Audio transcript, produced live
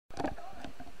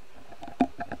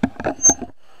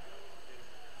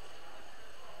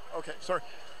Sorry.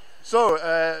 So,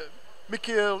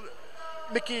 Mikkel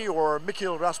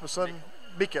Rasmussen,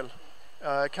 Mikkel,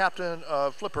 captain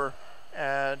of Flipper,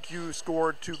 and you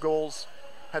scored 2 goals,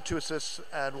 had 2 assists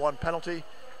and 1 penalty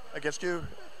against you,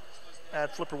 and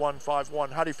Flipper won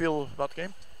 5-1. How do you feel about the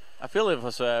game? I feel it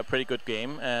was a pretty good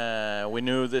game. We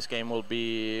knew this game will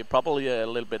be probably a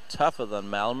little bit tougher than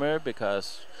Malmö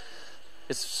because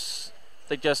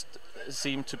they just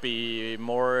seem to be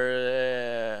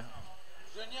more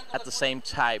at the same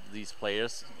type, these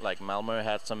players. Like Malmö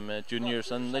had some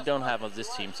juniors and they don't have on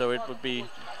this team, so it would be,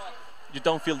 you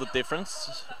don't feel the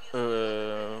difference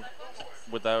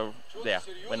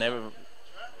whenever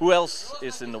who else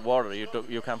is in the water,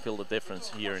 you can't feel the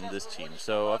difference here in this team.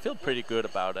 So I feel pretty good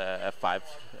about a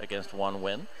 5-1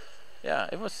 win. Yeah,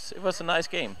 it was a nice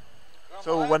game.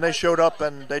 So when they showed up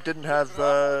and they didn't have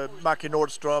Maki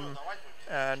Nordstrom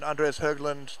and Andreas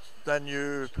Höglund, then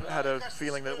you had a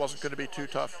feeling that it wasn't going to be too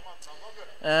tough.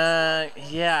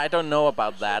 Yeah, I don't know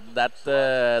about that.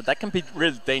 That can be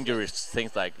really dangerous,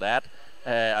 things like that.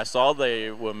 I saw they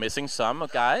were missing some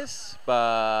guys,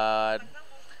 but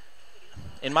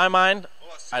in my mind,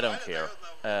 I don't care.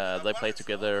 They play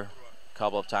together a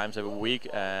couple of times every week,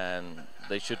 and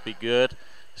they should be good.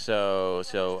 So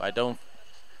I don't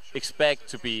expect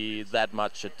to be that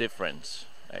much a difference,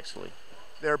 actually.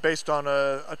 They're based on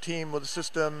a team with a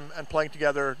system and playing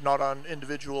together, not on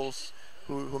individuals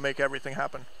who make everything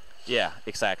happen. Yeah,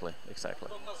 exactly.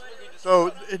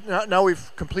 So now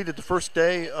we've completed the first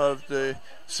day of the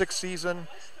 6th season,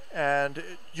 and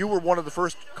you were one of the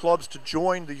first clubs to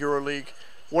join the Euroleague.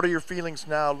 What are your feelings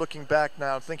now, looking back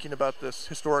now, thinking about this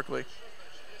historically?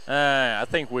 I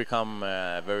think we come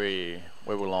very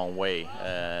long way.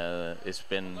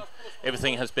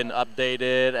 Everything has been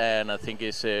updated, and I think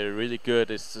it's really good.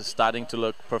 It's starting to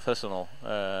look professional.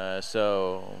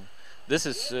 So this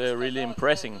is really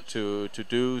impressive to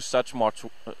do so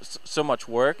much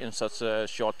work in such a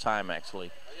short time,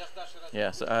 actually.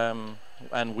 Yes,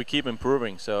 and we keep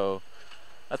improving. So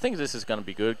I think this is going to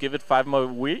be good. Give it 5 more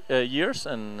years,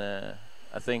 and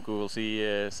I think we will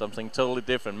see something totally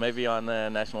different, maybe on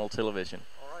national television.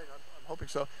 All right, I'm hoping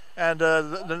so. And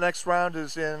the next round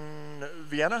is in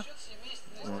Vienna?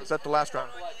 Is that the last round?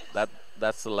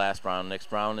 That's the last round.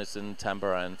 Next round is in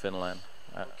Tampere in Finland.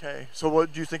 Okay, so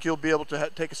what, do you think you'll be able to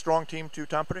take a strong team to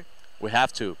Tampere? We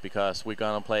have to, because we're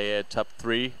going to play a top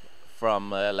 3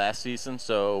 from last season,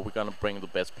 so we're going to bring the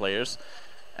best players.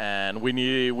 And we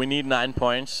need 9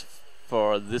 points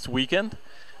for this weekend,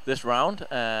 this round,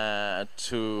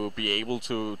 to be able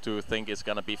to think it's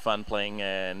going to be fun playing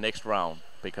next round,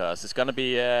 because it's going to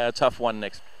be a tough one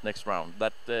next round.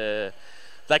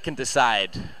 That can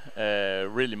decide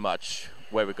really much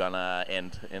where we're going to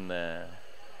end in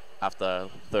after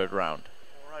 3rd round.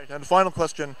 All right, and the final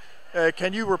question,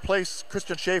 can you replace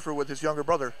Christian Schaefer with his younger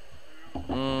brother?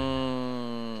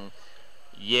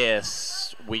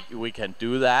 Yes, we can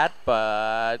do that,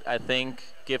 but I think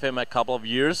give him a couple of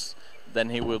years, then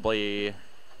he will be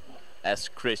as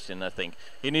Christian, I think.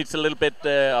 He needs a little bit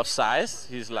of size.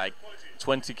 He's like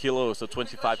 20 kilos or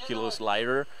 25 kilos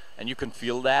lighter, and you can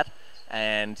feel that.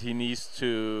 And he needs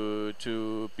to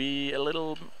be a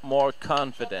little more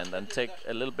confident and take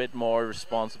a little bit more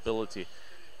responsibility.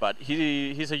 But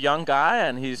he's a young guy,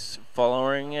 and he's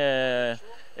following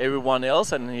everyone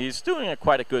else, and he's doing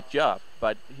quite a good job.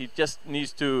 But he just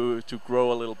needs to grow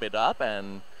a little bit up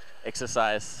and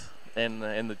exercise in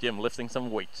the gym, lifting some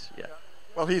weights. Yeah.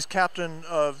 Well, he's captain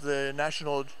of the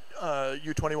national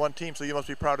U21 team, so you must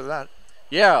be proud of that.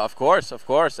 Yeah, of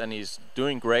course, and he's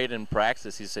doing great in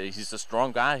practice. He's a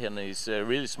strong guy, and he's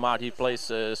really smart. He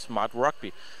plays smart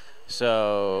rugby,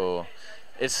 so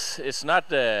it's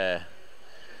not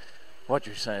what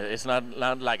you say. It's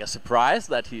not like a surprise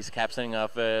that he's captain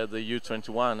of the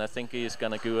U21. I think he's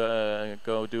gonna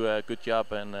go do a good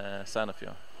job in Sandefjord.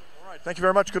 All right, thank you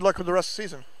very much. Good luck with the rest of the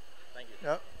season. Thank you.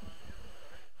 Yeah.